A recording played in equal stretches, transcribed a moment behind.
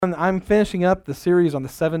I'm finishing up the series on the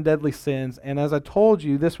 7 deadly sins, and as I told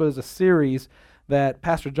you, this was a series that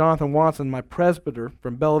Pastor Jonathan Watson, my presbyter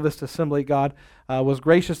from Bella Vista Assembly of God, was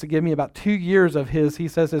gracious to give me about 2 years of he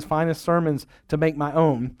says, his finest sermons to make my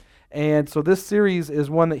own. And so this series is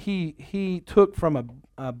one that he took from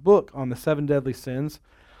a book on the 7 deadly sins.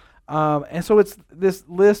 And so it's this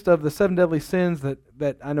list of the 7 deadly sins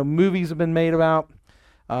that I know movies have been made about.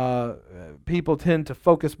 People tend to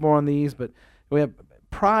focus more on these, but we have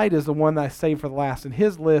pride is the one that I saved for the last. In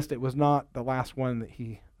his list, it was not the last one that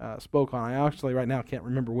he spoke on. I actually right now can't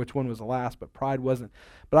remember which one was the last, but pride wasn't.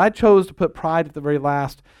 But I chose to put pride at the very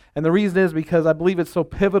last, and the reason is because I believe it's so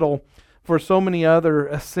pivotal for so many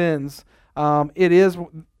other sins. It is,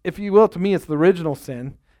 if you will, to me, it's the original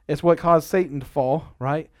sin. It's what caused Satan to fall,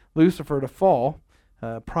 right? Lucifer to fall,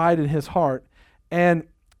 pride in his heart. And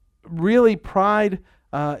really, pride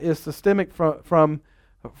is systemic from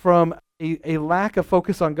a lack of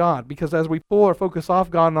focus on God, because as we pull our focus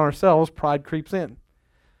off God and ourselves, pride creeps in.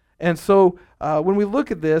 And so when we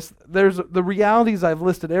look at this, there's the realities I've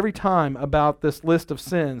listed every time about this list of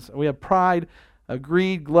sins. We have pride,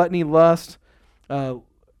 greed, gluttony, lust,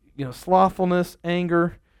 slothfulness,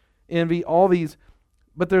 anger, envy, all these.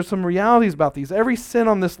 But there's some realities about these. Every sin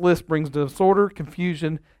on this list brings disorder,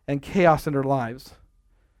 confusion, and chaos in our lives.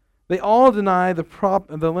 They all deny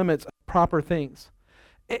the limits of proper things.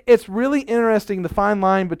 It's really interesting, the fine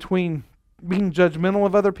line between being judgmental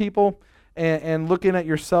of other people and looking at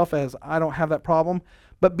yourself as, I don't have that problem,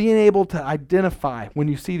 but being able to identify when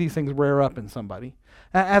you see these things rear up in somebody.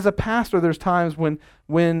 As a pastor, there's times when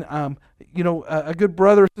a good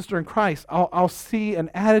brother or sister in Christ, I'll see an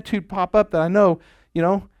attitude pop up that I know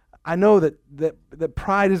that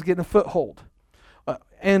pride is getting a foothold.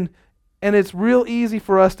 And it's real easy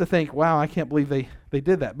for us to think, wow, I can't believe they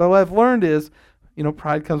did that. But what I've learned is,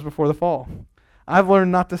 pride comes before the fall. I've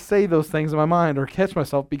learned not to say those things in my mind or catch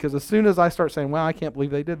myself, because as soon as I start saying, wow, I can't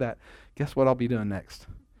believe they did that, guess what I'll be doing next?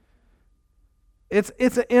 It's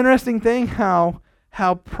an interesting thing how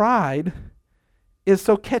pride is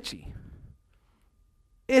so catchy.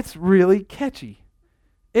 It's really catchy.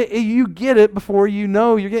 You get it before you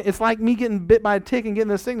know you're getting. It's like me getting bit by a tick and getting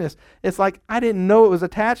this sickness. It's like I didn't know it was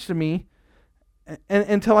attached to me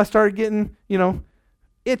until I started getting,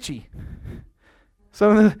 itchy.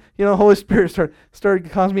 Some of the Holy Spirit started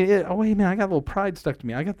causing me to, oh wait, man, I got a little pride stuck to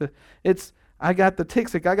me. I got the tick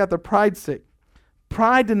sick. I got the pride sick.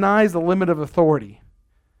 Pride denies the limit of authority.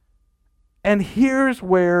 And here's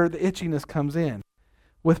where the itchiness comes in.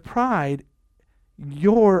 With pride,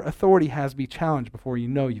 your authority has to be challenged before you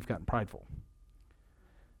know you've gotten prideful.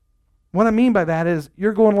 What I mean by that is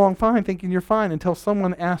you're going along fine, thinking you're fine, until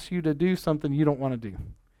someone asks you to do something you don't want to do,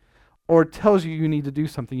 or tells you need to do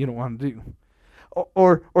something you don't want to do.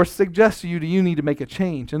 Or suggests to you need to make a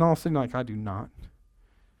change, and all of a sudden you're like, I do not.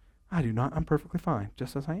 I'm perfectly fine,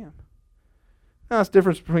 just as I am. Now, that's the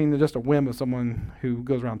difference between just a whim of someone who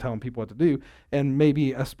goes around telling people what to do and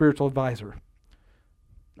maybe a spiritual advisor,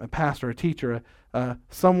 a pastor, a teacher,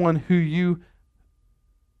 someone who you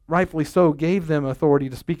rightfully so gave them authority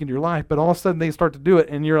to speak into your life, but all of a sudden they start to do it,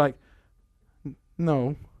 and you're like,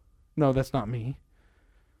 no, that's not me.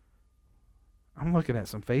 I'm looking at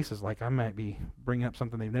some faces like I might be bringing up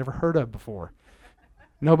something they've never heard of before.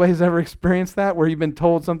 Nobody's ever experienced that, where you've been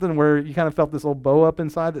told something where you kind of felt this little bow up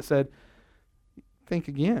inside that said, think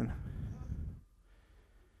again.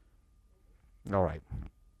 All right.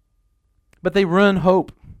 But they ruin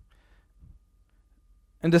hope.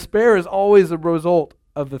 And despair is always a result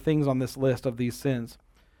of the things on this list of these sins.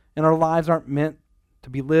 And our lives aren't meant to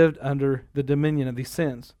be lived under the dominion of these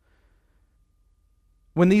sins.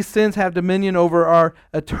 When these sins have dominion over our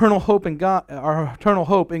eternal hope in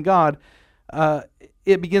God,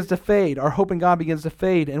 it begins to fade. Our hope in God begins to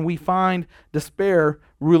fade, and we find despair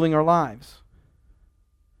ruling our lives.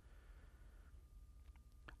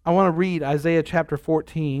 I want to read Isaiah chapter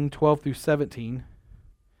 14, 12 through 17.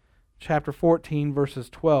 Chapter 14, verses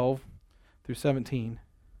 12 through 17.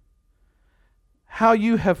 How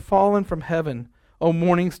you have fallen from heaven, O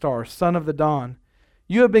morning star, son of the dawn.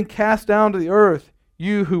 You have been cast down to the earth,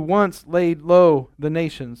 you who once laid low the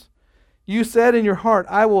nations. You said in your heart,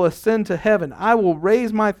 I will ascend to heaven. I will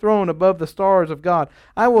raise my throne above the stars of God.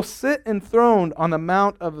 I will sit enthroned on the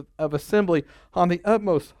mount of assembly, on the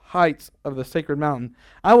utmost heights of the sacred mountain.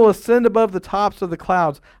 I will ascend above the tops of the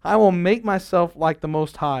clouds. I will make myself like the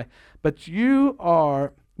Most High. But you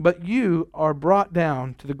are brought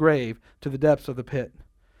down to the grave, to the depths of the pit.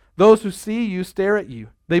 Those who see you stare at you.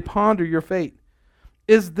 They ponder your fate.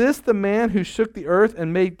 Is this the man who shook the earth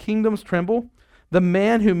and made kingdoms tremble? The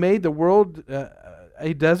man who made the world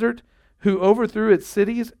a desert, who overthrew its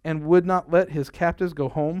cities and would not let his captives go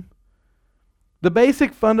home? The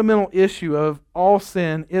basic fundamental issue of all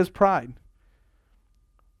sin is pride.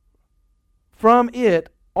 From it,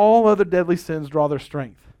 all other deadly sins draw their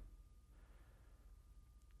strength.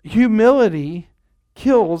 Humility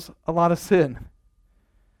kills a lot of sin.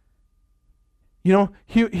 You know,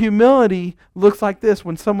 humility looks like this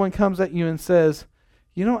when someone comes at you and says,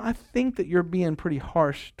 you know, I think that you're being pretty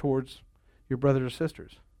harsh towards your brothers or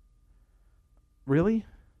sisters. Really?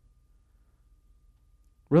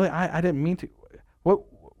 Really? I didn't mean to.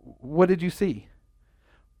 What did you see?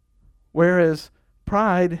 Whereas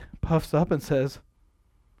pride puffs up and says,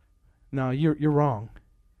 no, you're wrong.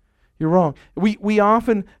 You're wrong. We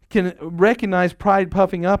often can recognize pride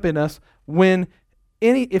puffing up in us when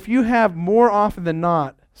if you have more often than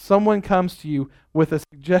not, someone comes to you with a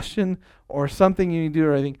suggestion or something you need to do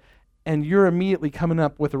or anything, and you're immediately coming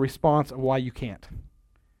up with a response of why you can't,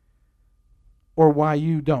 or why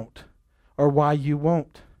you don't, or why you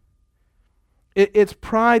won't. It's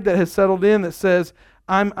pride that has settled in that says,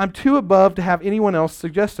 I'm too above to have anyone else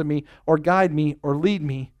suggest to me, or guide me, or lead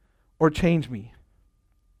me, or change me.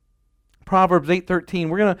 Proverbs 8:13.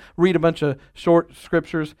 We're going to read a bunch of short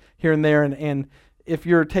scriptures here and there, and if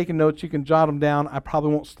you're taking notes, you can jot them down. I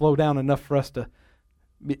probably won't slow down enough for us to,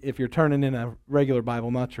 if you're turning in a regular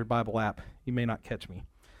Bible, not your Bible app, you may not catch me.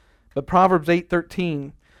 But Proverbs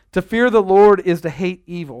 8:13. To fear the Lord is to hate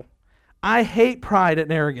evil. I hate pride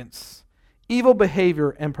and arrogance, evil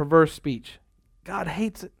behavior and perverse speech. God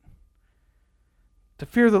hates it. To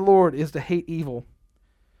fear the Lord is to hate evil.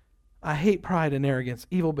 I hate pride and arrogance,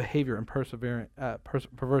 evil behavior and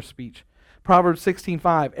perverse speech. Proverbs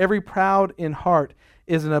 16:5. Every proud in heart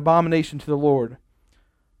is an abomination to the Lord.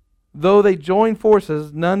 Though they join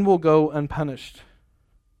forces, none will go unpunished.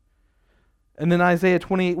 And then Isaiah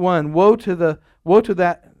 28:1. Woe to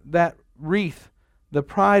that wreath, the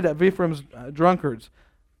pride of Ephraim's drunkards,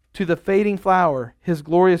 to the fading flower, his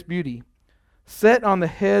glorious beauty, set on the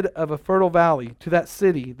head of a fertile valley, to that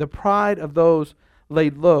city, the pride of those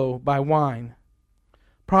laid low by wine.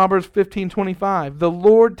 Proverbs 15:25. The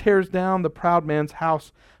Lord tears down the proud man's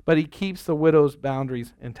house, but he keeps the widow's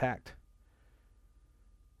boundaries intact.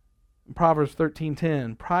 Proverbs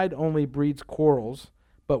 13:10. Pride only breeds quarrels,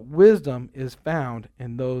 but wisdom is found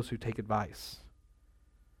in those who take advice.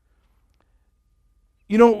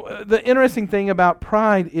 You know, the interesting thing about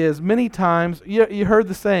pride is many times, you heard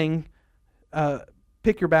the saying,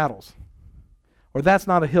 pick your battles, or that's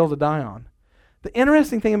not a hill to die on. The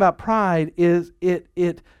interesting thing about pride is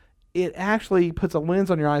it actually puts a lens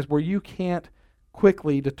on your eyes where you can't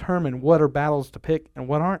quickly determine what are battles to pick and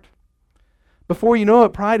what aren't. Before you know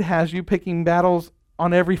it, pride has you picking battles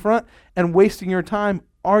on every front and wasting your time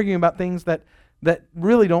arguing about things that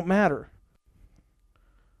really don't matter.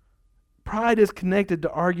 Pride is connected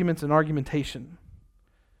to arguments and argumentation.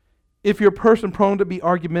 If you're a person prone to be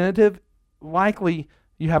argumentative, likely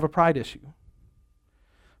you have a pride issue.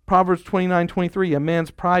 Proverbs 29:23. A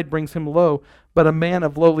man's pride brings him low, but a man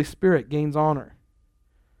of lowly spirit gains honor.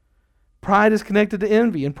 Pride is connected to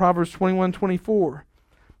envy in Proverbs 21:24.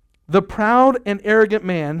 The proud and arrogant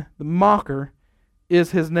man, the mocker,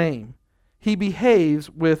 is his name. He behaves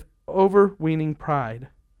with overweening pride.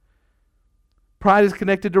 Pride is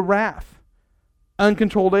connected to wrath,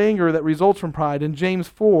 uncontrolled anger that results from pride. In James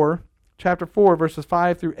 4, chapter 4, verses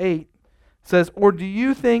 5 through 8, says, or do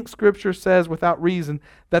you think Scripture says without reason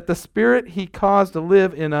that the Spirit he caused to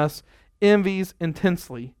live in us envies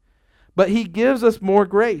intensely? But he gives us more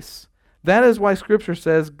grace. That is why Scripture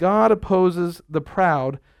says God opposes the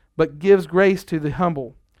proud, but gives grace to the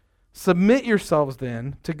humble. Submit yourselves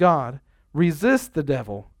then to God. Resist the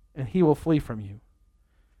devil, and he will flee from you.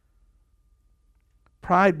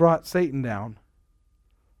 Pride brought Satan down.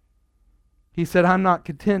 He said, I'm not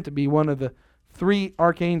content to be one of the 3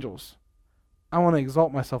 archangels. I want to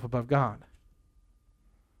exalt myself above God.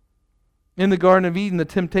 In the Garden of Eden, the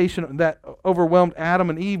temptation that overwhelmed Adam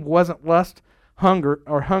and Eve wasn't lust, hunger,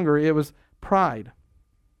 it was pride.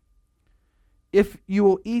 If you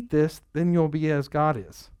will eat this, then you'll be as God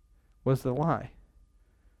is, was the lie.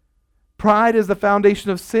 Pride is the foundation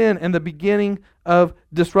of sin and the beginning of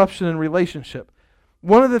disruption in relationship.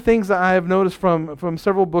 One of the things that I have noticed from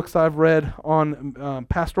several books I've read on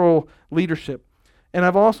pastoral leadership, and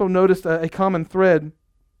I've also noticed a common thread,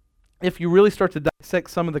 if you really start to dissect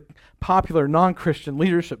some of the popular non-Christian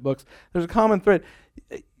leadership books, there's a common thread.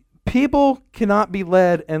 People cannot be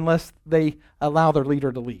led unless they allow their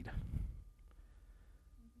leader to lead.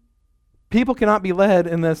 People cannot be led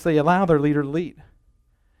unless they allow their leader to lead.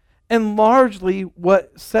 And largely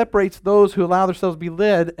what separates those who allow themselves to be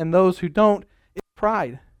led and those who don't is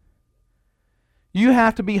pride. You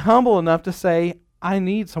have to be humble enough to say, I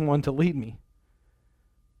need someone to lead me.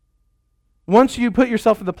 Once you put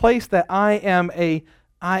yourself in the place that I am a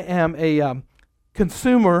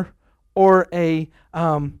consumer or a,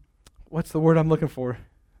 what's the word I'm looking for?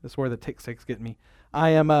 This word that tick's getting me. I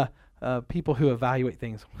am people who evaluate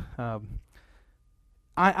things.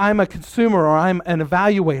 I'm a consumer, or I'm an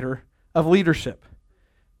evaluator of leadership,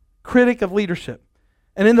 critic of leadership.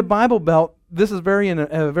 And in the Bible Belt, this is a very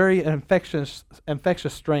infectious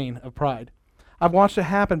strain of pride. I've watched it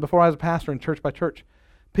happen before I was a pastor in church by church.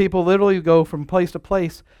 People literally go from place to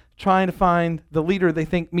place trying to find the leader they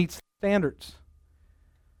think meets standards.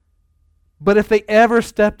 But if they ever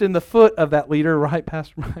stepped in the foot of that leader, right,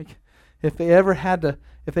 Pastor Mike? If they ever had to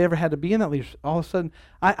be in that leadership, all of a sudden,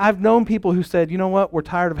 I've known people who said, you know what, we're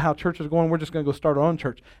tired of how church is going, we're just going to go start our own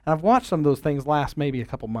church. And I've watched some of those things last maybe a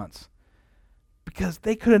couple months. Because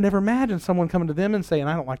they could have never imagined someone coming to them and saying,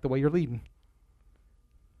 I don't like the way you're leading.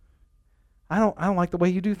 I don't like the way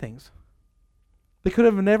you do things. They could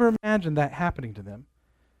have never imagined that happening to them.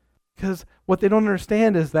 Because what they don't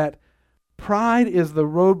understand is that pride is the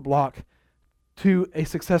roadblock to a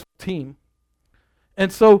successful team.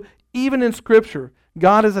 And so even in Scripture,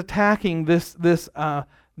 God is attacking this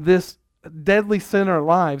deadly sin in our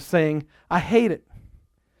lives, saying, I hate it.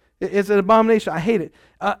 It's an abomination. I hate it.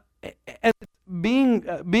 And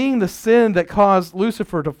being the sin that caused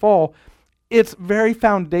Lucifer to fall, it's very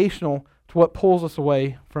foundational to what pulls us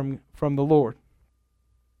away from the Lord.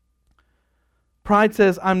 Pride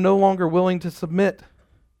says, I'm no longer willing to submit.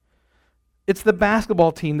 It's the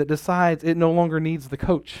basketball team that decides it no longer needs the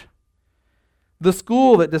coach. The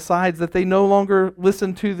school that decides that they no longer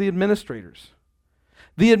listen to the administrators.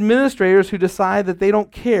 The administrators who decide that they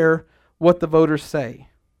don't care what the voters say.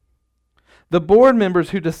 The board members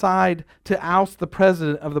who decide to oust the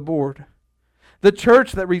president of the board. The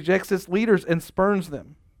church that rejects its leaders and spurns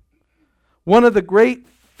them. One of the great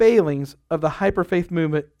failings of the hyperfaith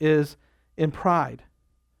movement is in pride.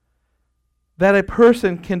 That a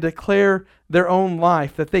person can declare their own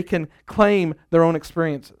life, that they can claim their own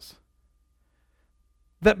experiences.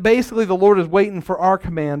 That basically the Lord is waiting for our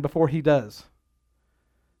command before He does.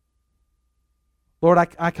 Lord,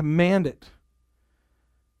 I command it.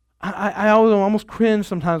 I almost cringe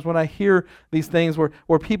sometimes when I hear these things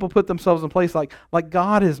where people put themselves in place like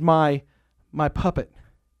God is my puppet.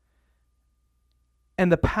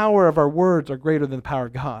 And the power of our words are greater than the power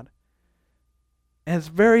of God. And it's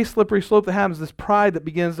very slippery slope that happens, this pride that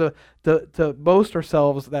begins to boast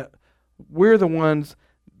ourselves that we're the ones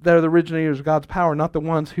that are the originators of God's power, not the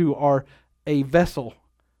ones who are a vessel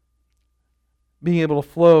being able to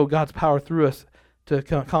flow God's power through us to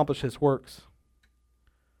accomplish His works.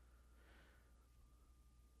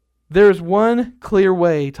 There's one clear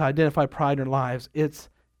way to identify pride in our lives. It's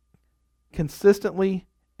consistently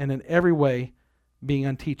and in every way being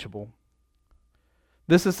unteachable.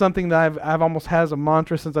 This is something that I've almost had as a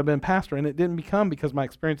mantra since I've been pastor, and it didn't become because of my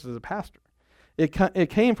experience as a pastor. It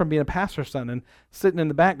came from being a pastor's son and sitting in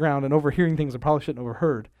the background and overhearing things I probably shouldn't have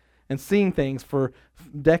overheard and seeing things for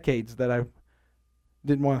decades that I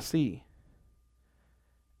didn't want to see.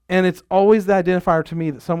 And it's always the identifier to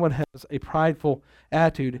me that someone has a prideful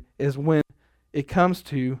attitude is when it comes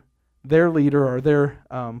to their leader or their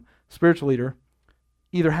spiritual leader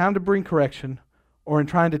either having to bring correction or in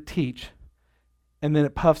trying to teach, and then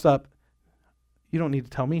it puffs up, you don't need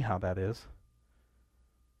to tell me how that is.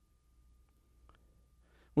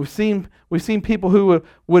 We've seen people who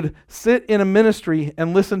would sit in a ministry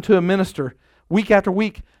and listen to a minister week after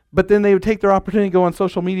week, but then they would take their opportunity to go on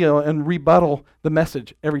social media and rebuttal the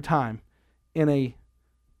message every time in a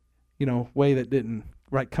way that didn't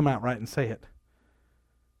come out right and say it.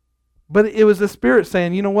 But it was the Spirit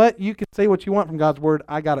saying, you know what? You can say what you want from God's Word.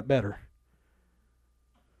 I got it better.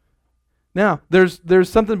 Now, there's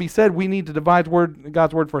something to be said. We need to divide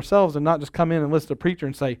God's Word for ourselves and not just come in and listen to a preacher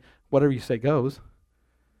and say, whatever you say goes.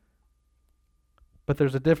 But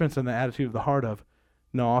there's a difference in the attitude of the heart of,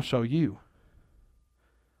 no, I'll show you.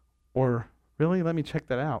 Or, really? Let me check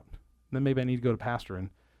that out. Then maybe I need to go to pastor and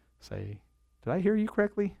say, did I hear you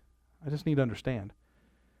correctly? I just need to understand.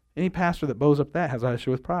 Any pastor that bows up that has an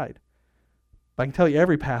issue with pride. But I can tell you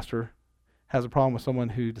every pastor has a problem with someone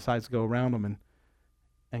who decides to go around them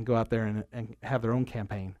and go out there and have their own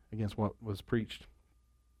campaign against what was preached.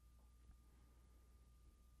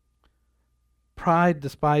 Pride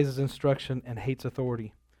despises instruction and hates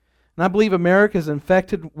authority. And I believe America is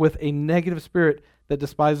infected with a negative spirit that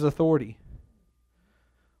despises authority.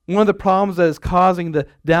 One of the problems that is causing the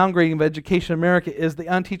downgrading of education in America is the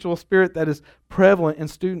unteachable spirit that is prevalent in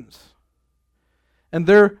students. And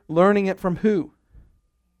they're learning it from who?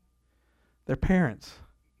 Their parents.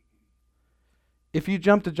 If you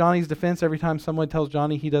jump to Johnny's defense every time someone tells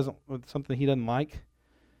Johnny something he doesn't like,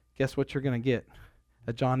 guess what you're going to get?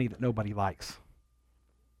 A Johnny that nobody likes.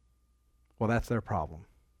 Well, that's their problem.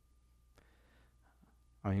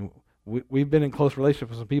 I mean, we've been in close relationship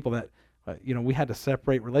with some people that, we had to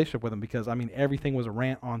separate relationship with them because, everything was a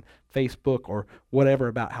rant on Facebook or whatever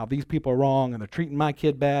about how these people are wrong and they're treating my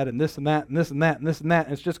kid bad and this and that and this and that and this and that.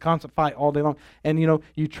 And it's just constant fight all day long. And,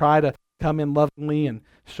 you try to come in lovingly and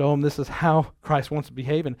show them this is how Christ wants to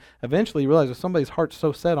behave. And eventually you realize if somebody's heart's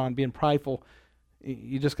so set on being prideful,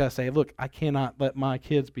 you just got to say, look, I cannot let my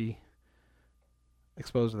kids be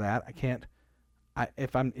exposed to that. I can't.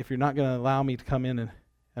 If you're not going to allow me to come in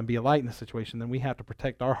and be a light in this situation, then we have to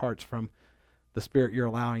protect our hearts from the spirit you're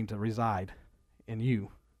allowing to reside in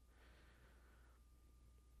you.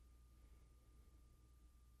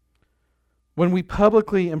 When we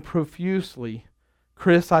publicly and profusely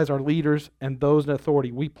criticize our leaders and those in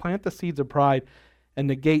authority, we plant the seeds of pride and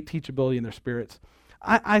negate teachability in their spirits.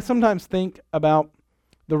 I sometimes think about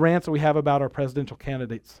the rants that we have about our presidential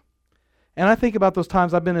candidates. And I think about those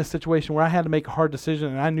times I've been in a situation where I had to make a hard decision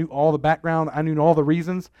and I knew all the background, I knew all the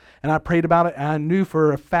reasons, and I prayed about it, and I knew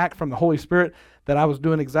for a fact from the Holy Spirit that I was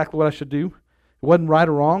doing exactly what I should do. It wasn't right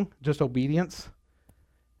or wrong, just obedience.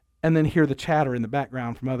 And then hear the chatter in the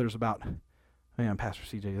background from others about, man, Pastor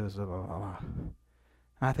CJ, this, blah, blah, blah.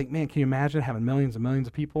 And I think, man, can you imagine having millions and millions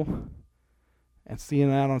of people and seeing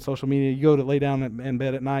that on social media? You go to lay down in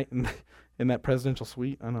bed at night and in that presidential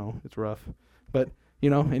suite. I know, it's rough. But,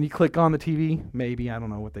 and you click on the TV, maybe, I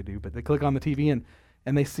don't know what they do, but they click on the TV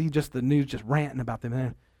and they see just the news just ranting about them.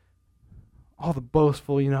 And all the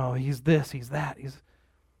boastful, he's this, he's that.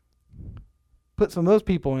 Put some of those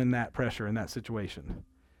people in that pressure, in that situation.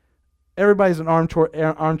 Everybody's an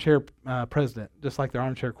armchair president, just like their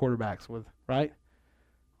armchair quarterbacks, right?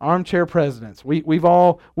 Armchair presidents. We've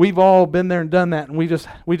all been there and done that, and we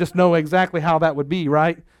just know exactly how that would be,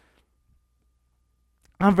 right?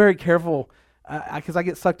 I'm very careful because I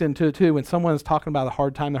get sucked into it too. When someone is talking about a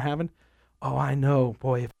hard time they're having, oh, I know,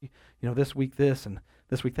 boy, if this week this and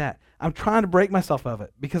this week that. I'm trying to break myself of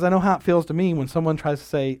it because I know how it feels to me when someone tries to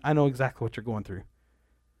say, I know exactly what you're going through.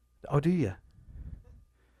 Oh, do you?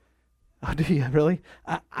 Oh, do you really?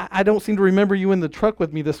 I don't seem to remember you in the truck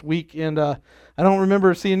with me this week, and I don't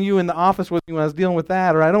remember seeing you in the office with me when I was dealing with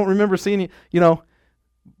that, or I don't remember seeing you,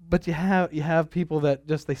 But you have people that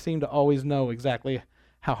they seem to always know exactly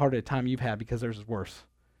how hard a time you've had because theirs is worse.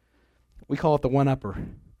 We call it the one-upper.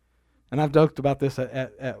 And I've joked about this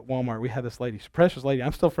at Walmart. We had this lady, she's a precious lady.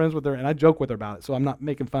 I'm still friends with her, and I joke with her about it, so I'm not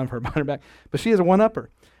making fun of her behind her back. But she is a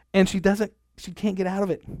one-upper, and she can't get out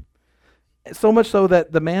of it. So much so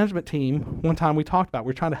that the management team, one time we talked about,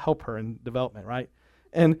 we're trying to help her in development, right?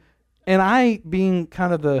 And I, being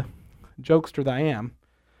kind of the jokester that I am,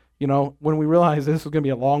 when we realized this was going to be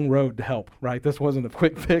a long road to help, right? This wasn't a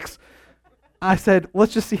quick fix. I said,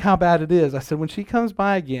 let's just see how bad it is. I said, when she comes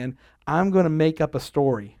by again, I'm going to make up a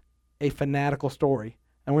story, a fanatical story,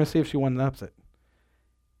 and we're going to see if she one-ups it.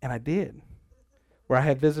 And I did, where I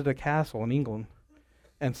had visited a castle in England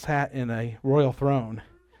and sat in a royal throne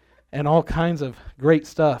and all kinds of great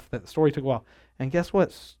stuff. That story took a while. And guess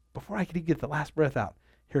what? Before I could even get the last breath out,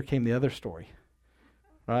 here came the other story,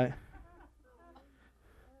 right?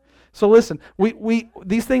 So listen, we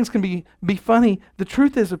these things can be funny. The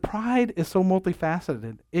truth is that pride is so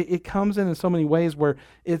multifaceted. It comes in so many ways where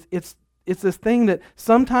it's this thing that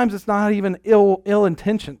sometimes it's not even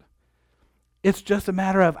ill-intentioned. It's just a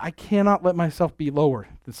matter of I cannot let myself be lower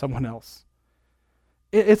than someone else.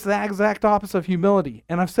 It's the exact opposite of humility.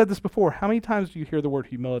 And I've said this before. How many times do you hear the word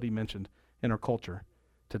humility mentioned in our culture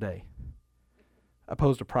today,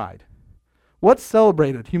 opposed to pride? What's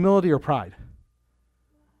celebrated, humility or pride?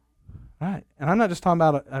 Right. And I'm not just talking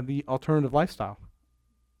about the alternative lifestyle.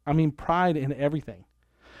 I mean pride in everything.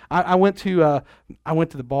 I went to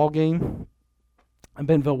the ball game, a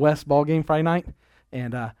Bentonville West ball game Friday night,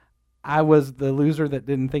 and I was the loser that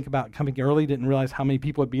didn't think about coming early, didn't realize how many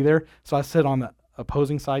people would be there. So I sit on the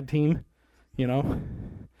opposing side team,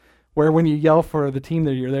 where when you yell for the team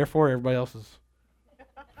that you're there for, everybody else is.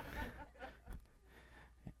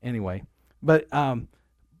 Anyway, but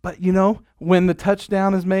when the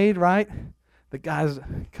touchdown is made, right, the guys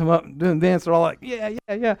come up and doing dance. They're all like,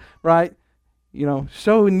 yeah, right,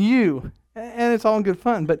 showing you, and it's all in good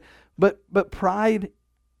fun. But pride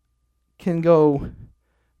can go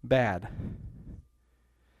bad.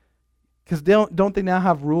 Because don't they now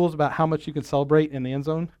have rules about how much you can celebrate in the end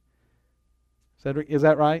zone? Cedric, is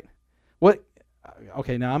that right? What?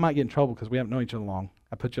 Okay, now I might get in trouble because we haven't known each other long.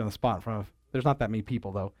 I put you on the spot in front of. There's not that many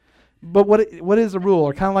people though. But what is the rule?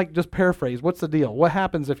 Or kind of like just paraphrase, what's the deal? What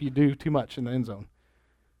happens if you do too much in the end zone?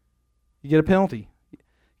 You get a penalty.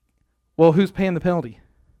 Well, who's paying the penalty?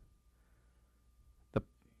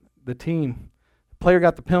 The team. The player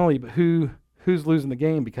got the penalty, but who's losing the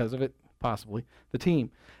game because of it? Possibly the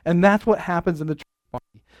team. And that's what happens in the church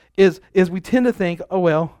body. Is we tend to think, oh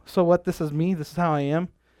well, so what? This is me. This is how I am,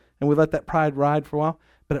 and we let that pride ride for a while.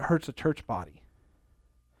 But it hurts the church body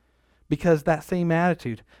because that same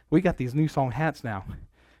attitude. We got these new song hats now.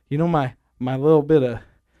 You know my little bit of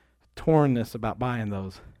tornness about buying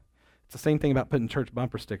those. It's the same thing about putting church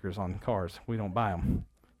bumper stickers on cars. We don't buy them,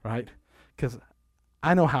 right? Because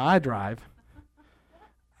I know how I drive.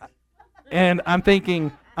 And I'm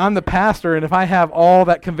thinking, I'm the pastor, and if I have all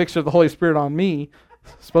that conviction of the Holy Spirit on me,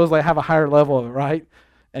 supposedly I have a higher level of it, right?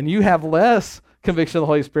 And you have less conviction of the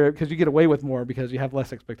Holy Spirit because you get away with more because you have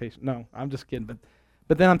less expectation. No, I'm just kidding.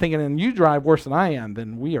 But then I'm thinking, and you drive worse than I am,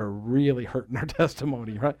 then we are really hurting our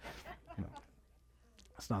testimony, right? No,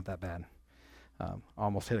 it's not that bad. I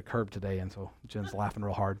almost hit a curb today, and so Jen's laughing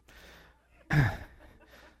real hard.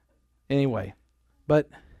 Anyway, but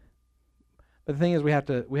the thing is, we have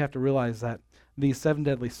to realize that these 7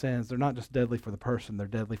 deadly sins, they're not just deadly for the person, they're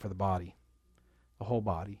deadly for the body, the whole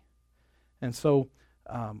body. And so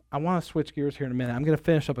I want to switch gears here in a minute. I'm going to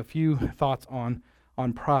finish up a few thoughts on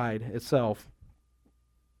pride itself,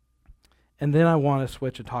 and then I want to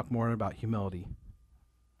switch and talk more about humility.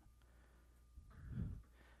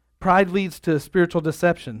 Pride leads to spiritual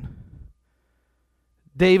deception.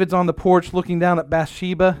 David's on the porch looking down at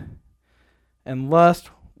Bathsheba, and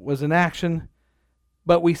lust was in action.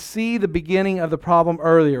 But we see the beginning of the problem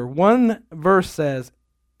earlier. One verse says,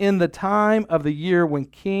 in the time of the year when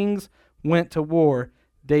kings went to war,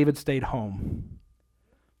 David stayed home.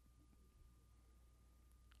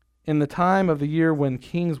 In the time of the year when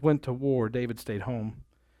kings went to war, David stayed home.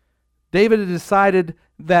 David had decided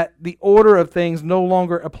that the order of things no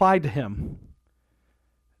longer applied to him.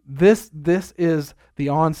 This is the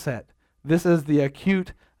onset. This is the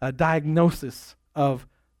acute diagnosis of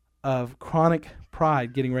chronic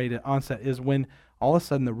pride getting ready to onset, is when all of a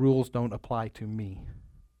sudden the rules don't apply to me.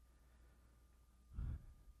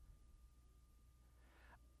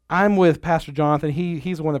 I'm with Pastor Jonathan.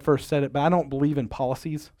 He's the one that first said it, but I don't believe in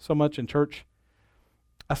policies so much in church.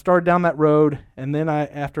 I started down that road, and then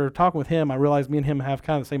after talking with him, I realized me and him have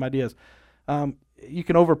kind of the same ideas. You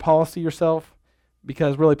can over-policy yourself,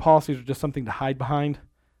 because really policies are just something to hide behind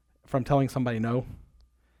from telling somebody no.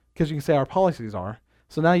 Because you can say our policies are.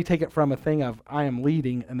 So now you take it from a thing of I am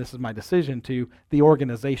leading and this is my decision to the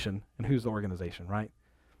organization. And who's the organization, right?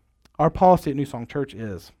 Our policy at New Song Church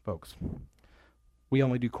is, folks, we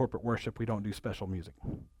only do corporate worship. We don't do special music.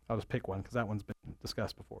 I'll just pick one because that one's been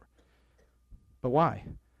discussed before. But why?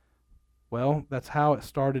 Well, that's how it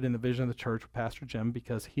started in the vision of the church with Pastor Jim,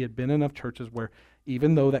 because he had been in enough churches where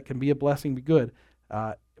even though that can be a blessing, be good,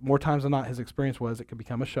 more times than not his experience was it could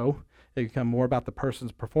become a show. It could become more about the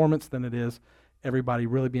person's performance than it is everybody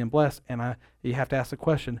really being blessed. And you have to ask the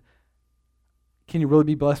question, can you really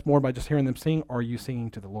be blessed more by just hearing them sing, or are you singing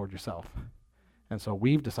to the Lord yourself? And so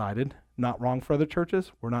we've decided, not wrong for other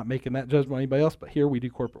churches, we're not making that judgment on anybody else, but here we do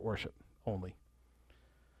corporate worship only.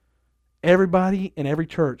 Everybody in every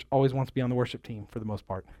church always wants to be on the worship team for the most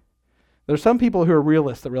part. There's some people who are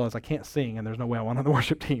realists that realize I can't sing and there's no way I want on the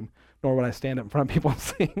worship team, nor would I stand up in front of people and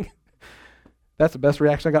sing. That's the best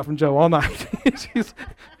reaction I got from Joe all night.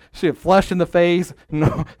 She had flushed in the face,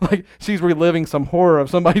 like she's reliving some horror of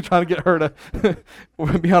somebody trying to get her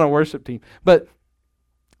to be on a worship team. But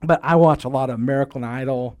I watch a lot of American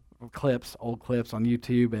Idol clips, old clips on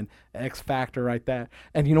YouTube, and X Factor right there.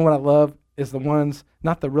 And you know what I love is the ones,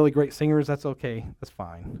 not the really great singers. That's okay. That's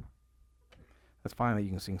fine. That's fine that you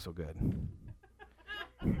can sing so good.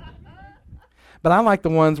 But I like the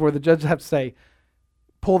ones where the judges have to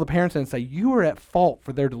pull the parents in and say, you are at fault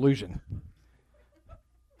for their delusion.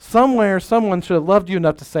 Somewhere, someone should have loved you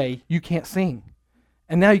enough to say, you can't sing.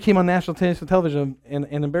 And now you came on national television and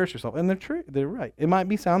embarrassed yourself. And they're true. They're right. It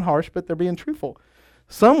might sound harsh, but they're being truthful.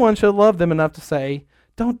 Someone should have loved them enough to say,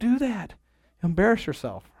 don't do that. Embarrass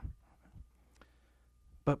yourself.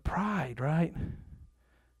 But pride, right?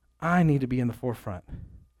 I need to be in the forefront.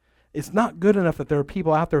 It's not good enough that there are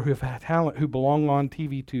people out there who have had talent who belong on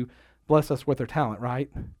TV to bless us with their talent, right?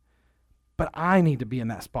 But I need to be in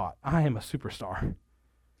that spot. I am a superstar.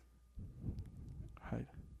 Right?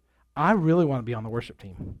 I really want to be on the worship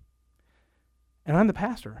team. And I'm the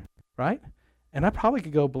pastor, right? And I probably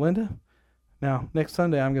could go, Belinda, now next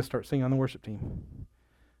Sunday I'm going to start singing on the worship team.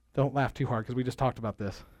 Don't laugh too hard because we just talked about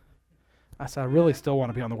this. I said, I really still want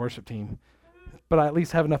to be on the worship team, but I at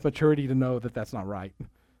least have enough maturity to know that that's not right.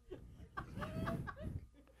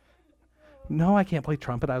 No, I can't play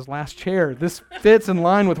trumpet. I was last chair. This fits in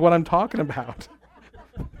line with what I'm talking about.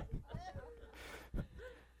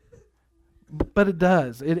 But it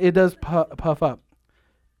does. It does puff up.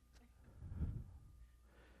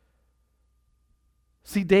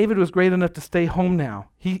 See, David was great enough to stay home now.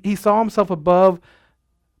 He saw himself above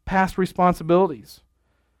past responsibilities.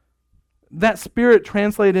 That spirit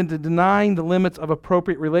translated into denying the limits of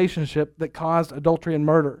appropriate relationship that caused adultery and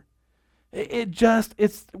murder.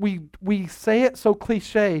 We say it so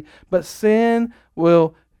cliche, but sin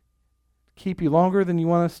will keep you longer than you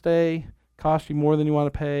want to stay, cost you more than you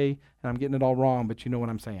want to pay, and I'm getting it all wrong, but you know what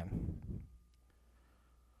I'm saying.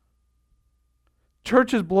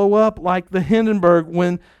 Churches blow up like the Hindenburg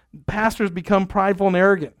when pastors become prideful and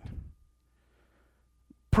arrogant.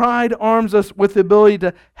 Pride arms us with the ability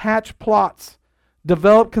to hatch plots,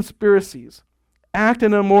 develop conspiracies, act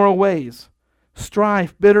in immoral ways,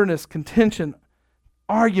 strife, bitterness, contention,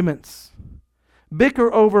 arguments,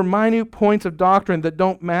 bicker over minute points of doctrine that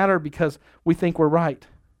don't matter because we think we're right.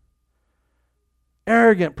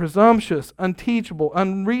 Arrogant, presumptuous, unteachable,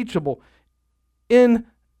 unreachable, in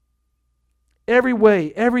every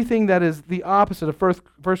way, everything that is the opposite of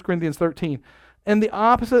 1 Corinthians 13. And the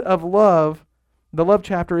opposite of love, the love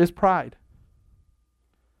chapter, is pride.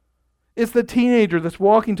 It's the teenager that's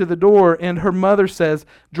walking to the door and her mother says,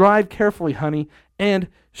 "Drive carefully, honey." And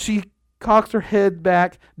she cocks her head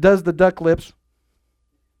back, does the duck lips.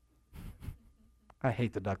 I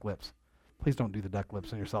hate the duck lips. Please don't do the duck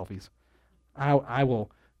lips in your selfies. I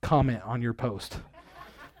will comment on your post.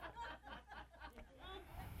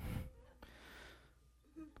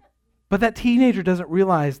 But that teenager doesn't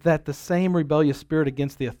realize that the same rebellious spirit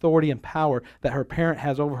against the authority and power that her parent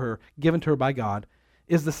has over her, given to her by God,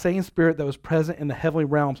 is the same spirit that was present in the heavenly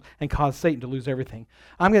realms and caused Satan to lose everything.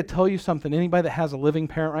 I'm going to tell you something. Anybody that has a living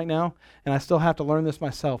parent right now, and I still have to learn this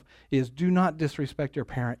myself, is do not disrespect your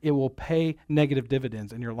parent. It will pay negative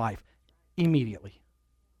dividends in your life immediately.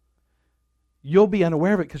 You'll be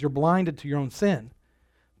unaware of it because you're blinded to your own sin.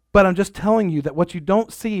 But I'm just telling you that what you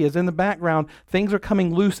don't see is in the background, things are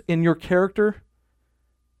coming loose in your character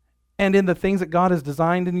and in the things that God has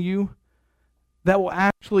designed in you that will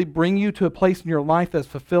actually bring you to a place in your life that's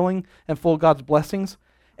fulfilling and full of God's blessings.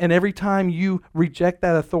 And every time you reject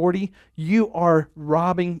that authority, you are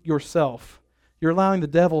robbing yourself. You're allowing the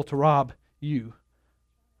devil to rob you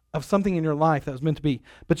of something in your life that was meant to be.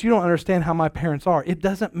 But you don't understand how my parents are. It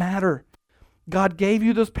doesn't matter. God gave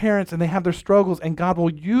you those parents and they have their struggles, and God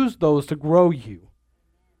will use those to grow you.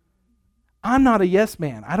 I'm not a yes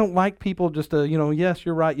man. I don't like people just to, yes,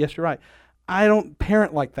 you're right, yes, you're right. I don't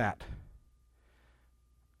parent like that.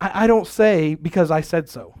 I don't say because I said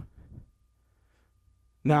so.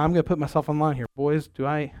 Now I'm going to put myself online here. Boys,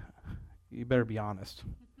 you better be honest.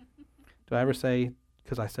 Do I ever say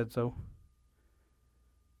because I said so?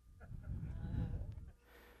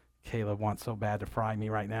 Caleb wants so bad to fry me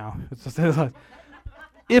right now. It's like,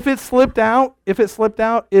 if it slipped out, it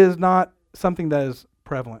is not something that is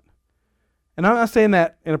prevalent. And I'm not saying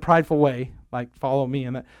that in a prideful way, like follow me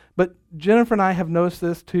in that. But Jennifer and I have noticed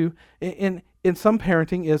this too in some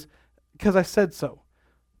parenting is because I said so.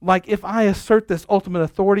 Like if I assert this ultimate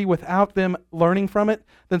authority without them learning from it,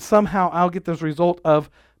 then somehow I'll get this result of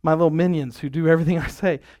my little minions who do everything I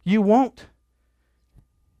say. You won't.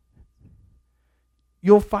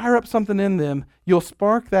 You'll fire up something in them. You'll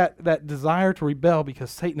spark that desire to rebel because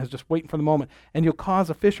Satan is just waiting for the moment. And you'll cause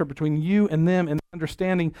a fissure between you and them and the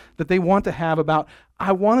understanding that they want to have about,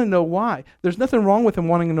 I want to know why. There's nothing wrong with them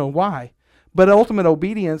wanting to know why. But ultimate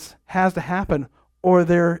obedience has to happen or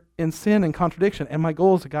they're in sin and contradiction. And my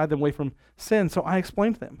goal is to guide them away from sin. So I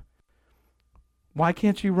explain to them, why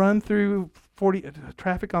can't you run through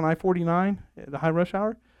traffic on I-49 at the high rush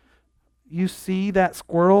hour? You see that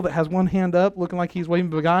squirrel that has one hand up looking like he's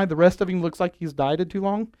waving to a guy, the rest of him looks like he's died too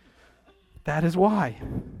long? That is why.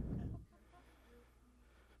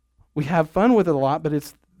 We have fun with it a lot,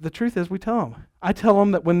 but the truth is we tell them. I tell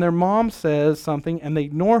them that when their mom says something and they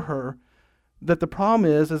ignore her, that the problem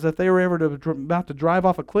is that they were about to drive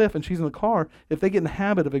off a cliff and she's in the car, if they get in the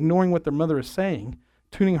habit of ignoring what their mother is saying,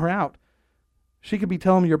 tuning her out, she could be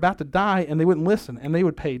telling them you're about to die and they wouldn't listen and they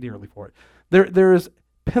would pay dearly for it. There is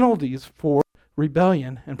penalties for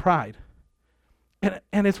rebellion and pride.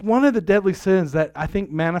 And it's one of the deadly sins that I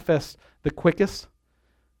think manifests the quickest.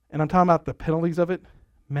 And I'm talking about the penalties of it,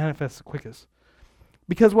 manifests the quickest.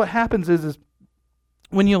 Because what happens is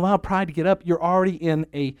when you allow pride to get up, you're already in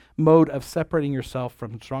a mode of separating yourself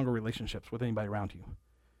from stronger relationships with anybody around you.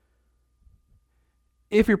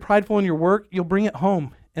 If you're prideful in your work, you'll bring it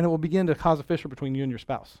home and it will begin to cause a fissure between you and your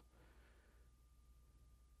spouse.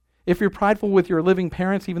 If you're prideful with your living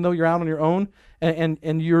parents, even though you're out on your own,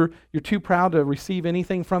 and you're too proud to receive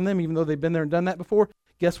anything from them, even though they've been there and done that before,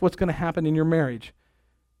 guess what's going to happen in your marriage?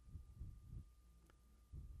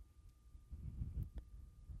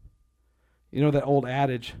 You know that old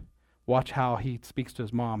adage, watch how he speaks to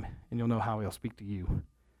his mom, and you'll know how he'll speak to you.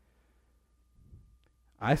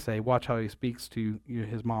 I say, watch how he speaks to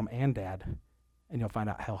his mom and dad, and you'll find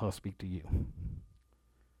out how he'll speak to you.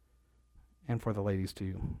 And for the ladies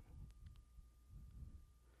too.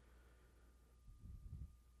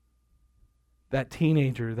 That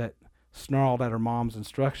teenager that snarled at her mom's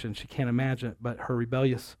instructions, she can't imagine it, but her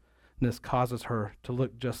rebelliousness causes her to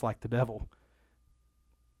look just like the devil.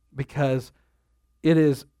 Because it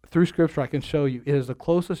is, through Scripture I can show you, it is the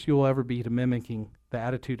closest you will ever be to mimicking the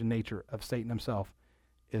attitude and nature of Satan himself,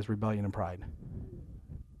 is rebellion and pride.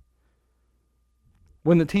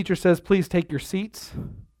 When the teacher says, please take your seats,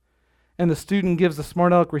 and the student gives a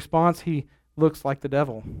smart aleck response, he looks like the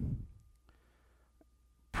devil.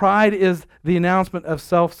 Pride is the announcement of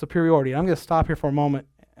self-superiority. I'm going to stop here for a moment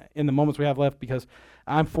in the moments we have left because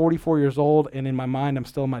I'm 44 years old, and in my mind I'm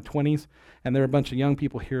still in my 20s, and there are a bunch of young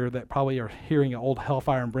people here that probably are hearing an old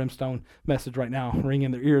hellfire and brimstone message right now ring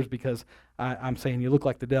in their ears because I'm saying you look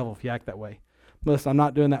like the devil if you act that way. Listen, I'm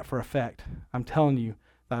not doing that for effect. I'm telling you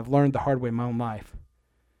that I've learned the hard way in my own life.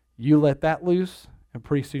 You let that loose, and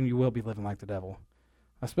pretty soon you will be living like the devil.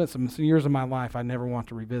 I spent some years of my life I never want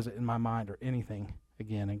to revisit in my mind or anything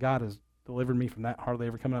again, and God has delivered me from that hardly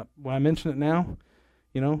ever coming up. When I mention it now,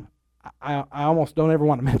 I almost don't ever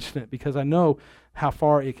want to mention it because I know how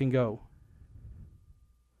far it can go.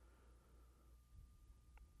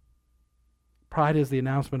 Pride is the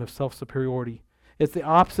announcement of self-superiority. It's the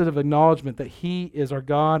opposite of acknowledgement that He is our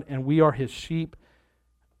God and we are His sheep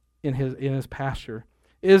in His pasture.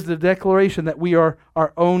 It is the declaration that we are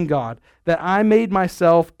our own God, that I made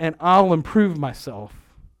myself and I'll improve myself.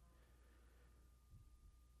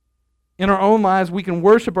 In our own lives, we can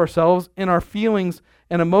worship ourselves. In our feelings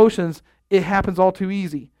and emotions, it happens all too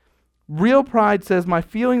easy. Real pride says, my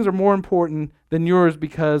feelings are more important than yours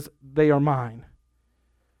because they are mine.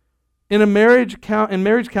 In marriage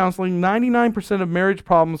counseling, 99% of marriage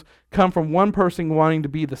problems come from one person wanting to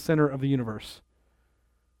be the center of the universe.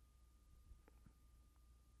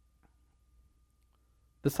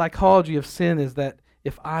 The psychology of sin is that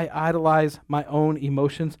if I idolize my own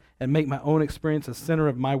emotions and make my own experience the center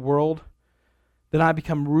of my world, then I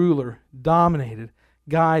become ruler, dominated,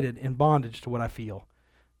 guided, in bondage to what I feel.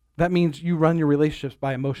 That means you run your relationships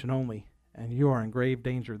by emotion only, and you are in grave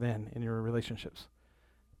danger then in your relationships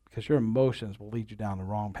because your emotions will lead you down the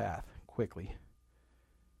wrong path quickly.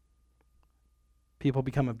 People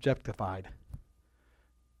become objectified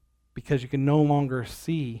because you can no longer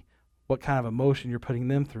see what kind of emotion you're putting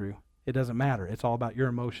them through. It doesn't matter. It's all about your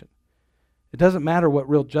emotion. It doesn't matter what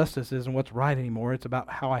real justice is and what's right anymore. It's about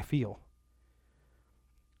how I feel.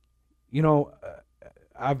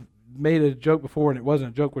 I've made a joke before, and it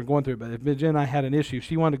wasn't a joke we're going through, but if Jen and I had an issue,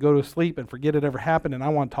 she wanted to go to sleep and forget it ever happened, and I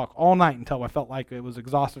wanted to talk all night until I felt like it was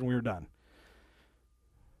exhausted and we were done.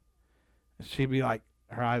 She'd be like,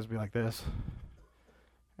 her eyes would be like this,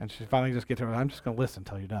 and she'd finally just get to her, I'm just going to listen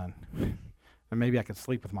until you're done. And maybe I could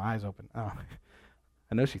sleep with my eyes open. Oh,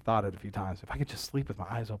 I know she thought it a few times. If I could just sleep with my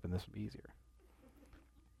eyes open, this would be easier.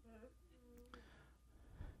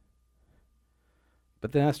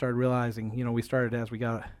 But then I started realizing, we started as we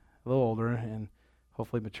got a little older and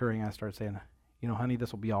hopefully maturing, I started saying, honey,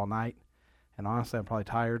 this will be all night. And honestly, I'm probably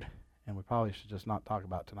tired, and we probably should just not talk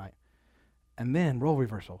about it tonight. And then role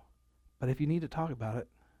reversal. But if you need to talk about it,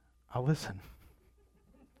 I'll listen.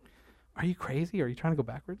 Are you crazy? Are you trying to go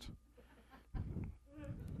backwards?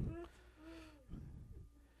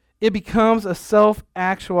 It becomes a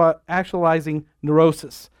self-actualizing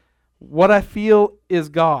neurosis. What I feel is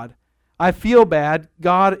God. I feel bad.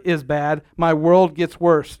 God is bad. My world gets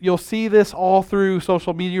worse. You'll see this all through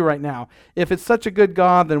social media right now. If it's such a good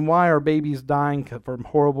God, then why are babies dying from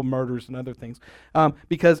horrible murders and other things?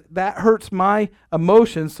 Because that hurts my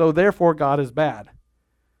emotions, so therefore God is bad.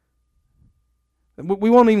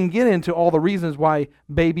 We won't even get into all the reasons why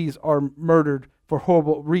babies are murdered for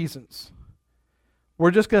horrible reasons.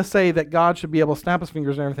 We're just going to say that God should be able to snap his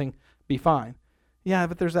fingers and everything be fine. Yeah,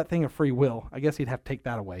 but there's that thing of free will. I guess he'd have to take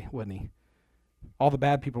that away, wouldn't he? All the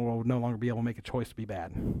bad people would no longer be able to make a choice to be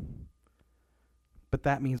bad. But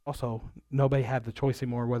that means also nobody had the choice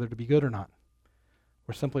anymore whether to be good or not.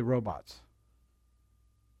 We're simply robots.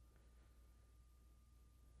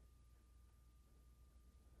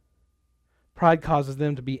 Pride causes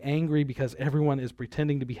them to be angry because everyone is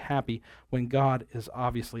pretending to be happy when God is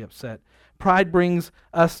obviously upset. Pride brings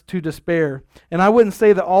us to despair. And I wouldn't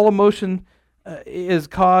say that all emotional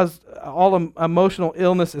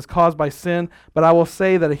illness is caused by sin, but I will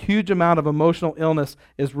say that a huge amount of emotional illness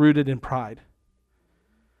is rooted in pride.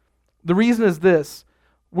 The reason is this: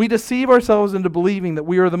 we deceive ourselves into believing that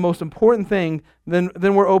we are the most important thing, then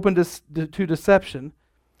we're open to deception.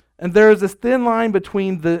 And there is this thin line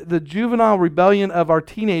between the juvenile rebellion of our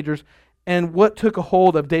teenagers and what took a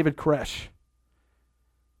hold of David Koresh.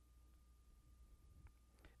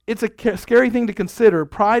 It's a scary thing to consider.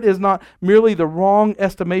 Pride is not merely the wrong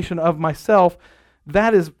estimation of myself.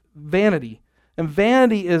 That is vanity. And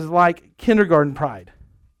vanity is like kindergarten pride.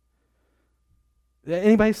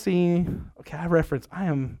 Anybody see, okay, I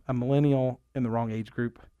am a millennial in the wrong age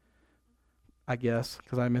group, I guess,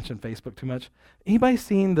 because I mentioned Facebook too much. Anybody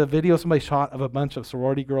seen the video somebody shot of a bunch of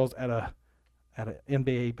sorority girls at an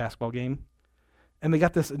NBA basketball game? And they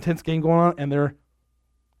got this intense game going on, and they're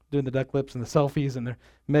doing the duck lips and the selfies and their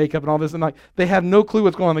makeup and all this, and like they have no clue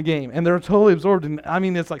what's going on in the game, and they're totally absorbed in. I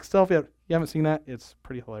mean, it's like selfie. You haven't seen that? It's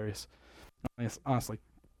pretty hilarious, honestly.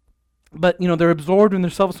 But they're absorbed in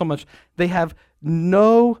themselves so much they'll have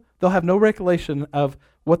no recollection of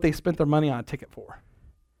what they spent their money on a ticket for.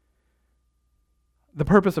 The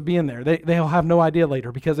purpose of being there, they'll have no idea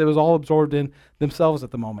later because it was all absorbed in themselves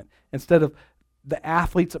at the moment. Instead of the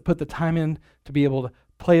athletes that put the time in to be able to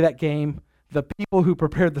play that game, the people who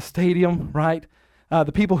prepared the stadium, right?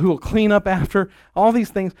 The people who will clean up after, all these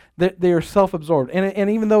things, they are self-absorbed. And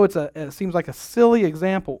even though it seems like a silly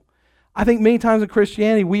example, I think many times in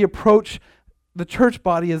Christianity we approach the church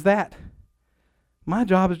body as that. My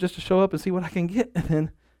job is just to show up and see what I can get and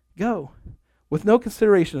then go, with no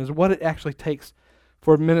consideration as what it actually takes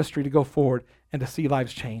for ministry to go forward and to see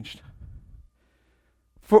lives changed.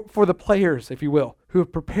 For the players, if you will, who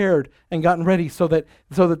have prepared and gotten ready so that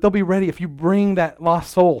they'll be ready if you bring that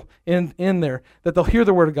lost soul in there, that they'll hear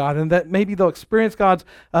the word of God and that maybe they'll experience God's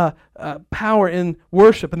power in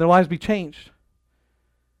worship and their lives be changed.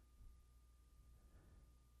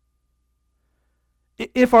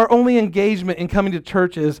 If our only engagement in coming to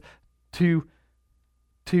church is to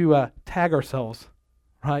tag ourselves,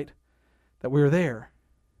 right, that we're there,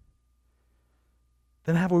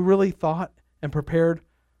 then have we really thought and prepared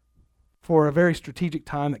for a very strategic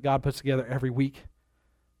time that God puts together every week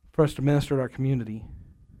for us to minister to our community?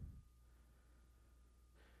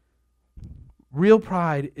 Real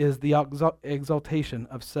pride is the exaltation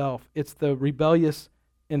of self. It's the rebellious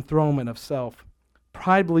enthronement of self.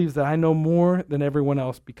 Pride believes that I know more than everyone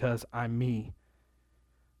else because I'm me.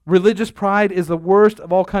 Religious pride is the worst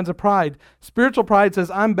of all kinds of pride. Spiritual pride says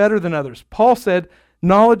I'm better than others. Paul said,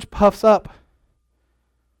 knowledge puffs up.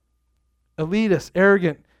 Elitist,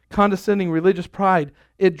 arrogant, condescending religious pride,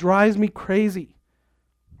 it drives me crazy.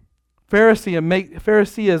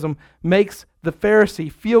 Phariseeism makes the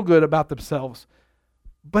Pharisee feel good about themselves,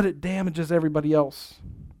 but it damages everybody else.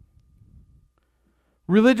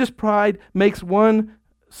 Religious pride makes one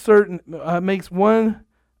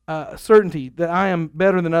certainty that I am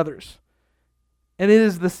better than others. And it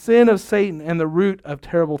is the sin of Satan and the root of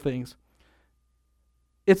terrible things.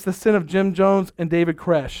 It's the sin of Jim Jones and David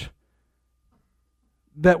Koresh,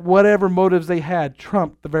 that whatever motives they had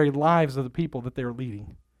trumped the very lives of the people that they were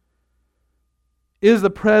leading. It is the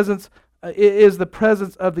presence of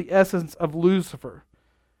the essence of Lucifer.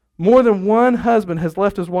 More than one husband has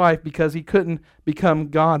left his wife because he couldn't become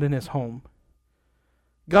God in his home.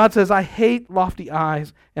 God says, I hate lofty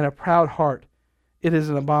eyes and a proud heart. It is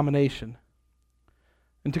an abomination.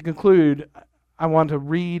 And to conclude, I want to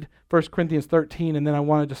read 1 Corinthians 13, and then I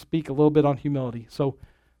wanted to speak a little bit on humility.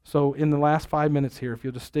 So in the last 5 minutes here, if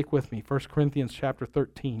you'll just stick with me, 1 Corinthians chapter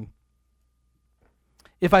 13.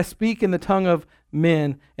 If I speak in the tongue of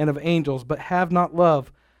men and of angels, but have not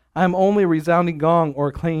love, I am only a resounding gong or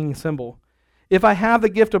a clanging cymbal. If I have the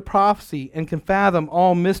gift of prophecy and can fathom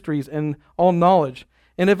all mysteries and all knowledge,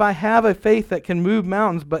 and if I have a faith that can move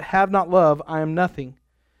mountains but have not love, I am nothing.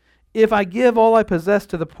 If I give all I possess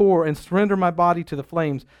to the poor and surrender my body to the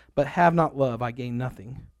flames, but have not love, I gain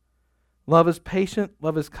nothing. Love is patient,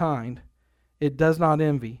 love is kind. It does not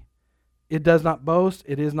envy. It does not boast,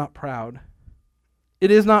 it is not proud. It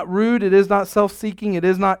is not rude, it is not self-seeking, it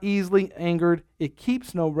is not easily angered. It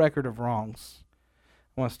keeps no record of wrongs.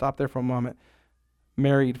 I want to stop there for a moment.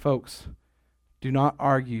 Married folks, do not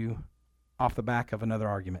argue off the back of another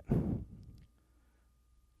argument.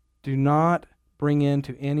 Do not bring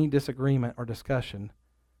into any disagreement or discussion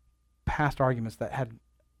past arguments that had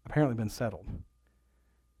apparently been settled.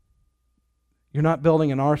 You're not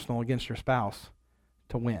building an arsenal against your spouse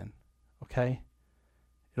to win, Okay?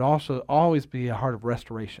 It also always be a heart of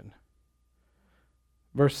restoration.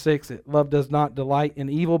 Verse 6, love does not delight in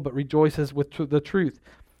evil, but rejoices with the truth.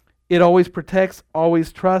 It always protects,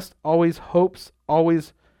 always trusts, always hopes,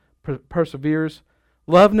 always perseveres.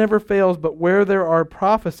 Love never fails, but where there are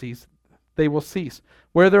prophecies, they will cease.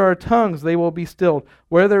 Where there are tongues, they will be stilled.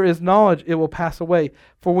 Where there is knowledge, it will pass away.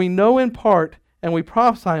 For we know in part, and we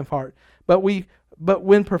prophesy in part, but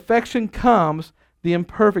when perfection comes, the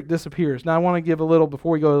imperfect disappears. Now I want to give a little,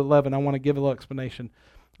 before we go to 11, I want to give a little explanation.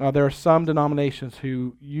 There are some denominations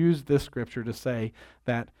who use this scripture to say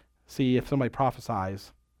that, see, if somebody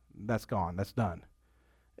prophesies, that's gone, that's done.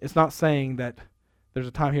 It's not saying that there's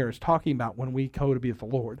a time here. It's talking about when we go to be with the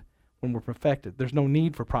Lord, when we're perfected. There's no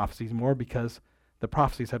need for prophecies anymore because the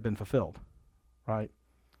prophecies have been fulfilled, right?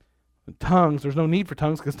 Tongues, there's no need for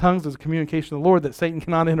tongues because tongues is a communication of the Lord that Satan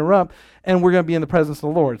cannot interrupt, and we're going to be in the presence of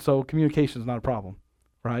the Lord, so communication is not a problem,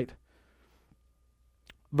 right?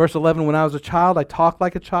 Verse 11, when I was a child, I talked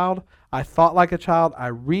like a child, I thought like a child, I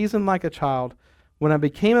reasoned like a child. When I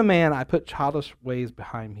became a man, I put childish ways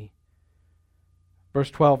behind me. Verse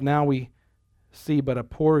 12, now we see but a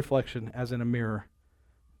poor reflection as in a mirror.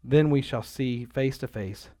 Then we shall see face to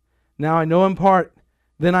face. Now I know in part,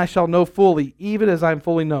 then I shall know fully, even as I am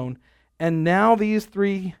fully known. And now these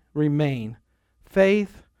three remain,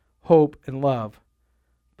 faith, hope, and love.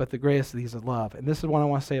 But the greatest of these is love. And this is what I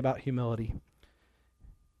want to say about humility.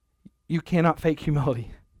 You cannot fake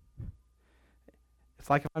humility. It's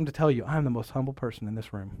like if I'm to tell you, I'm the most humble person in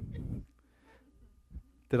this room.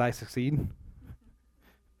 Did I succeed?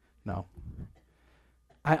 No.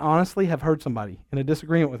 I honestly have heard somebody in a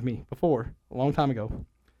disagreement with me before, a long time ago,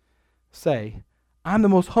 say, I'm the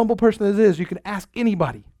most humble person there is. You can ask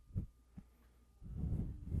anybody.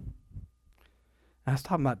 And I was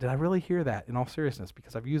talking about, did I really hear that in all seriousness?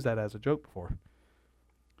 Because I've used that as a joke before.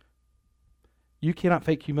 You cannot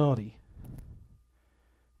fake humility.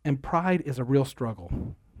 And pride is a real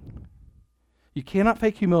struggle. You cannot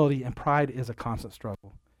fake humility, and pride is a constant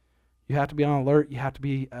struggle. You have to be on alert. You have to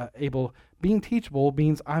be able. Being teachable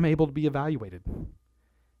means I'm able to be evaluated.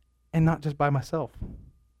 And not just by myself.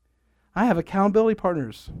 I have accountability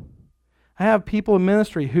partners. I have people in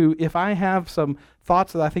ministry who, if I have some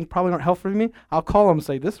thoughts that I think probably aren't helpful for me, I'll call them and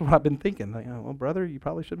say, this is what I've been thinking. Like, well, brother, you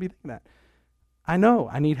probably shouldn't be thinking that. I know.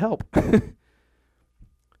 I need help.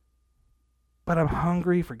 But I'm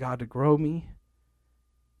hungry for God to grow me.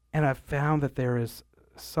 And I've found that there is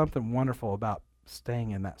something wonderful about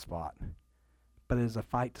staying in that spot. But it is a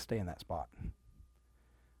fight to stay in that spot.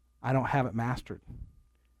 I don't have it mastered.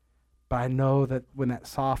 But I know that when that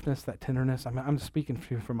softness, that tenderness, I'm speaking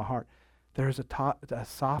to you from my heart, there's a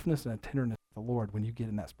softness and a tenderness of the Lord when you get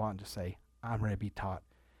in that spot and just say, I'm ready to be taught.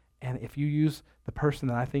 And if you use the person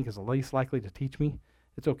that I think is the least likely to teach me,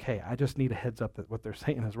 it's okay. I just need a heads up that what they're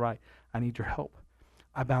saying is right. I need your help.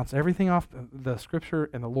 I bounce everything off the scripture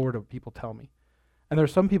and the Lord of people tell me. And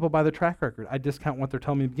there's some people by their track record, I discount what they're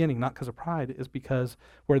telling me in the beginning, not because of pride, it's because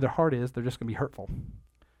where their heart is, they're just going to be hurtful.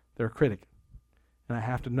 They're a critic. And I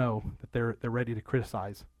have to know that they're ready to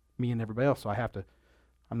criticize me and everybody else. So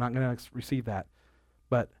I'm not going to receive that.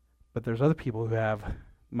 But there's other people who have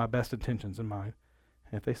my best intentions in mind.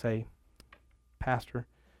 And if they say, Pastor,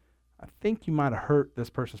 I think you might have hurt this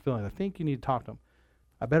person's feelings. I think you need to talk to them.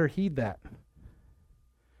 I better heed that.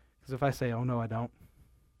 Because if I say, oh, no, I don't,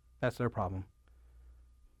 that's their problem.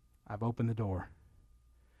 I've opened the door.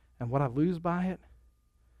 And what I lose by it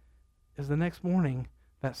is the next morning,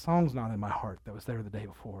 that song's not in my heart that was there the day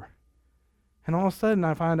before. And all of a sudden,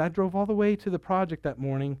 I find I drove all the way to the project that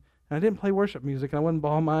morning, and I didn't play worship music, and I wasn't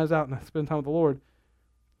bawling my eyes out and I spent time with the Lord.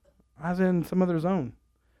 I was in some other zone.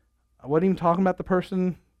 I wasn't even talking about the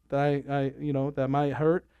person that that might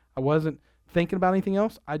hurt. I wasn't thinking about anything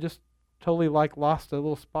else. I just totally lost a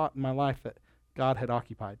little spot in my life that God had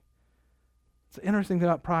occupied. It's the interesting thing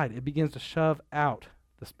about pride. It begins to shove out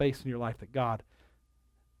the space in your life that God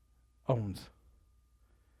owns.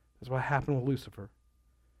 That's what happened with Lucifer.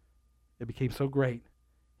 It became so great,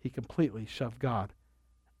 he completely shoved God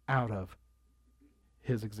out of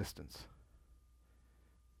his existence.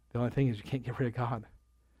 The only thing is you can't get rid of God.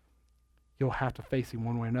 You'll have to face him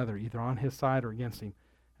one way or another, either on his side or against him.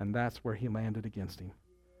 And that's where he landed against him.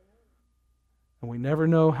 And we never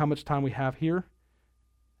know how much time we have here.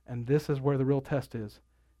 And this is where the real test is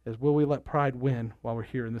will we let pride win while we're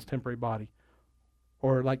here in this temporary body?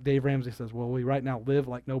 Or like Dave Ramsey says, will we right now live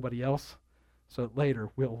like nobody else? So that later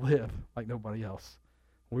we'll live like nobody else.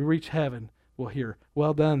 When we reach heaven, we'll hear,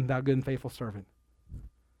 well done, thou good and faithful servant.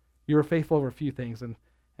 You were faithful over a few things, and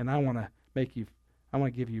I want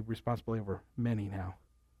to give you responsibility over many now.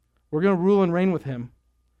 We're going to rule and reign with him.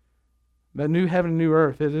 That new heaven and new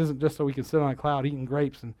earth, it isn't just so we can sit on a cloud eating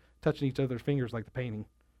grapes and touching each other's fingers like the painting.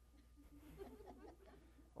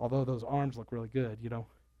 Although those arms look really good, you know.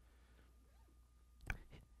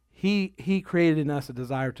 He created in us a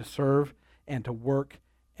desire to serve and to work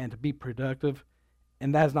and to be productive,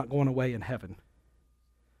 and that is not going away in heaven.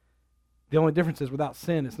 The only difference is without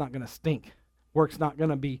sin, it's not going to stink. Work's not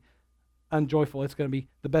going to be unjoyful. It's going to be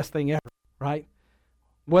the best thing ever, right?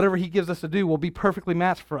 Whatever he gives us to do will be perfectly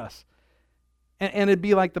matched for us. And it'd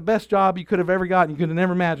be like the best job you could have ever gotten. You could have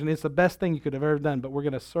never imagined. It's the best thing you could have ever done. But we're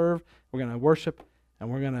going to serve, we're going to worship, and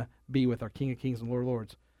we're going to be with our King of Kings and Lord of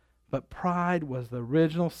Lords. But pride was the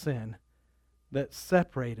original sin that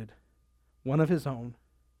separated one of his own.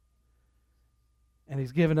 And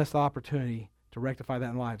he's given us the opportunity to rectify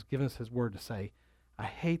that in lives, given us his word to say, I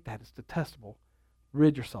hate that. It's detestable.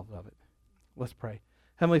 Rid yourself of it. Let's pray.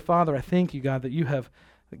 Heavenly Father, I thank you, God, that you have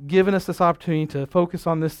given us this opportunity to focus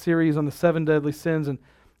on this series on the 7 deadly sins. And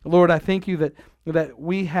Lord, I thank you that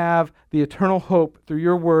we have the eternal hope through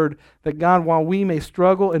your word that, God, while we may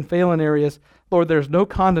struggle and fail in areas, Lord, there's no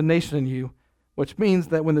condemnation in you, which means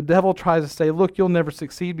that when the devil tries to say, look, you'll never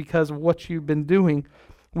succeed because of what you've been doing,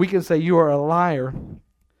 we can say you are a liar.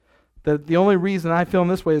 That the only reason I feel in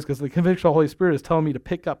this way is because the conviction of the Holy Spirit is telling me to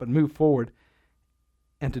pick up and move forward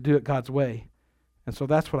and to do it God's way. And so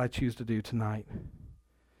that's what I choose to do tonight.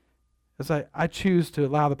 As I choose to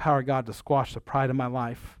allow the power of God to squash the pride in my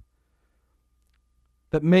life.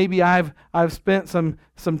 That maybe I've spent some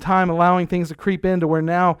time allowing things to creep into where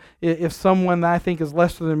now if someone that I think is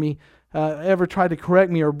lesser than me ever tried to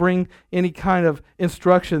correct me or bring any kind of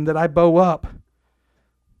instruction, that I bow up,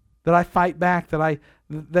 that I fight back,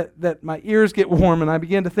 that my ears get warm and I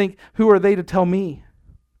begin to think, who are they to tell me?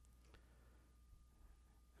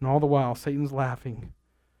 And all the while, Satan's laughing,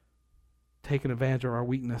 taking advantage of our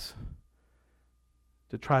weakness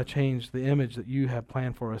to try to change the image that you have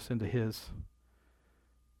planned for us into his.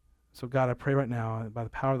 So God, I pray right now, by the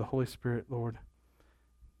power of the Holy Spirit, Lord,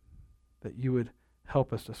 that you would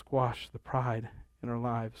help us to squash the pride in our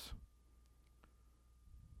lives.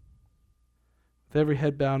 With every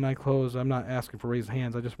head bowed and eye closed, I'm not asking for raised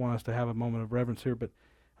hands. I just want us to have a moment of reverence here. But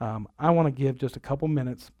I want to give just a couple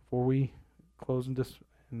minutes before we close and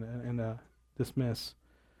dismiss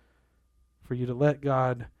for you to let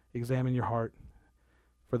God examine your heart.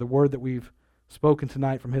 For the word that we've spoken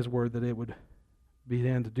tonight from his word, that it would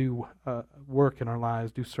begin to do work in our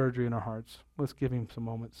lives, do surgery in our hearts. Let's give him some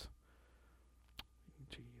moments.